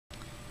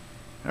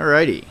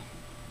Alrighty.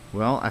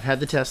 Well, I've had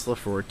the Tesla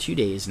for 2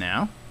 days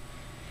now,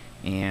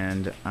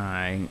 and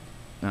I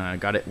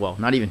got it, well,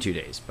 not even 2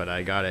 days, but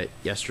I got it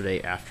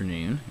yesterday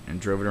afternoon and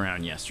drove it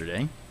around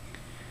yesterday.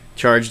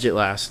 Charged it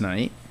last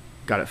night,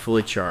 got it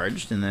fully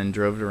charged, and then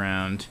drove it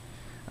around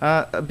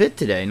a bit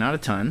today, not a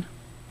ton,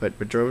 but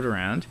drove it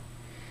around.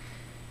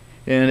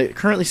 And it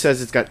currently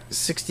says it's got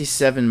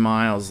 67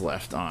 miles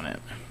left on it.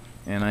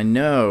 And I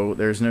know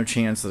there's no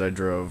chance that I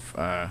drove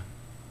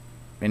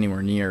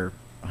anywhere near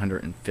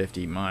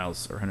 150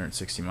 miles or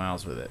 160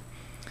 miles with it.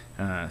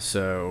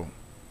 So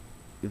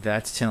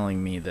that's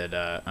telling me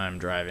that I'm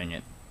driving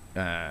it,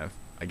 I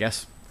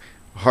guess,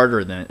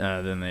 harder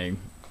than they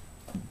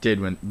did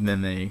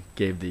than they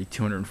gave the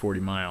 240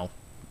 mile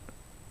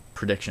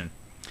prediction.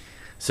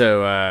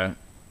 So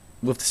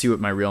we'll have to see what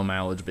my real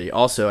mileage will be.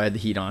 Also, I had the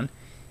heat on,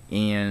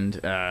 and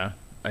I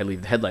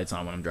leave the headlights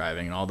on when I'm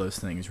driving, and all those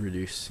things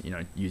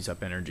use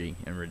up energy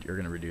and are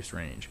going to reduce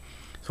range.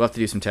 So we'll have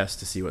to do some tests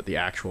to see what the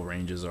actual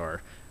ranges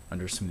are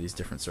under some of these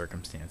different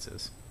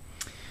circumstances.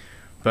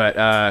 But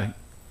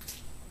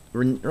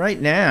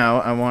right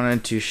now, I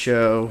wanted to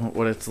show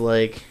what it's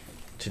like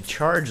to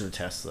charge the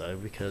Tesla,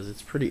 because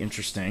it's pretty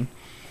interesting.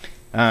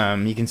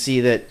 You can see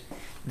that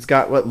it's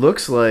got what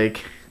looks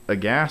like a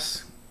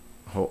gas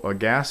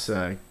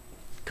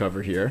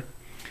cover here,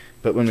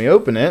 but when we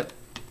open it,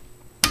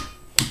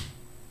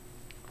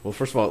 well,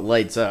 first of all, it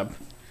lights up,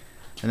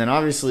 and then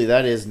obviously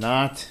that is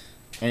not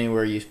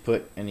anywhere you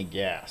put any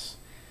gas.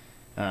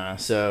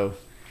 So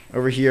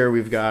over here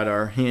we've got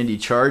our handy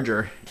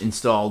charger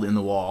installed in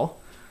the wall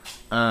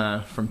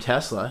from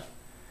Tesla.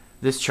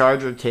 This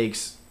charger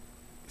takes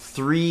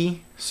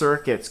 3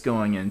 circuits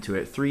going into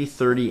it, 3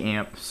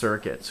 30-amp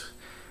circuits,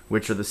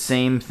 which are the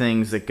same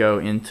things that go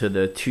into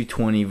the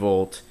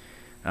 220-volt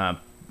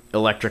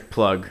electric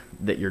plug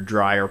that your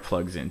dryer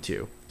plugs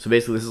into. So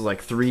basically this is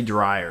like 3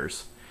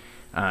 dryers,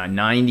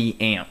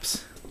 90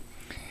 amps,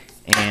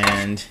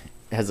 and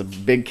has a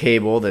big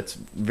cable that's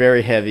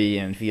very heavy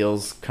and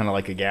feels kind of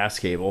like a gas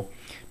cable.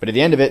 But at the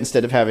end of it,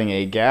 instead of having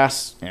a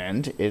gas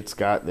end, it's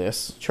got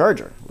this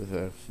charger with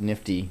a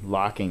nifty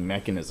locking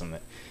mechanism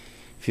that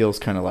feels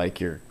kind of like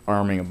you're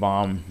arming a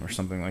bomb or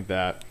something like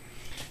that.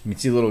 You can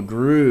see little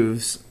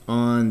grooves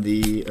on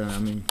the,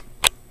 let me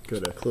go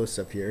to a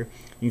close-up here.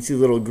 You can see a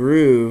little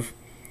groove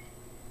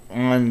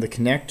on the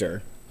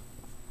connector.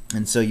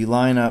 And so you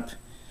line up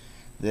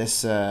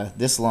this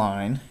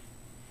line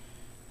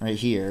right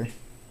here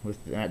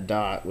with that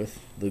dot with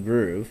the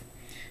groove,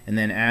 and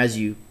then as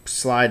you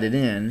slide it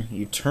in,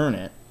 you turn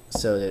it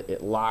so that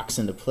it locks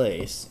into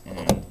place.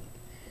 And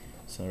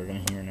so we're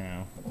going to hear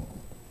now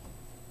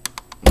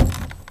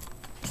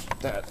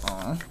that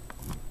on,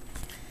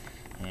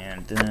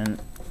 and then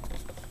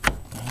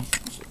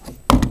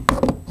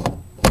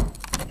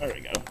there we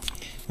go.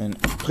 Then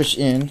push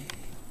in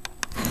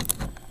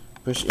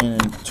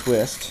and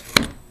twist.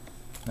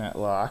 That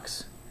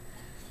locks,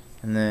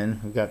 and then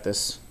we've got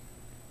this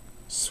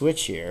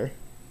switch here,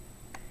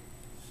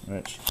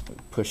 which we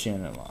push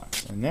in and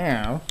locks. And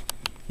now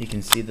you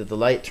can see that the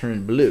light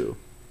turned blue.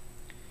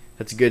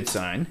 That's a good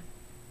sign.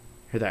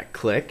 Hear that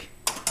click?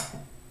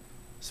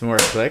 Some more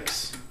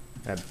clicks.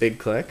 That big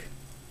click.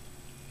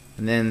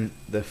 And then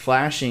the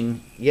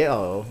flashing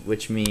yellow,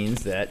 which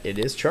means that it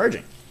is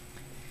charging.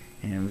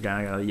 And we've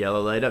got a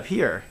yellow light up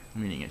here,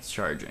 meaning it's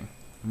charging.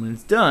 And when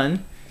it's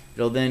done,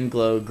 it'll then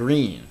glow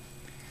green.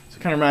 So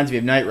it kind of reminds me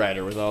of Knight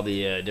Rider with all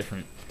the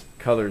different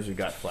colors we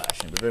got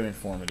flashing, but very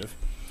informative.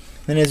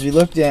 Then as we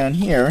look down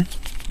here,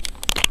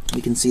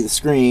 you can see the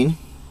screen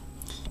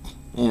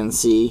and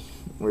see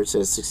where it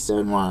says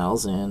 67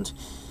 miles and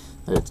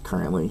that it's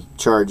currently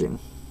charging.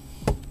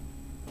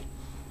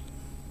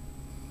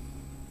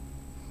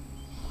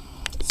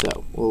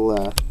 So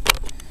we'll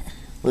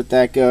let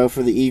that go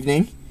for the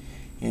evening,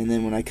 and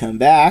then when I come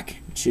back,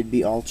 it should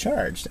be all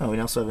charged. Oh, we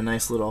also have a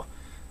nice little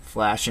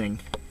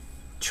flashing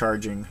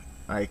charging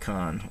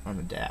icon on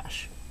the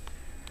dash.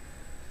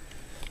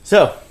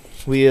 So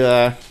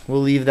we'll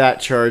leave that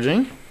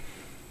charging,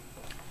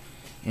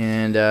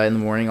 and in the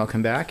morning I'll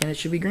come back and it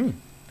should be green.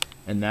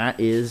 And that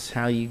is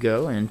how you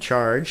go and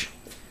charge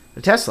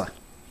the Tesla.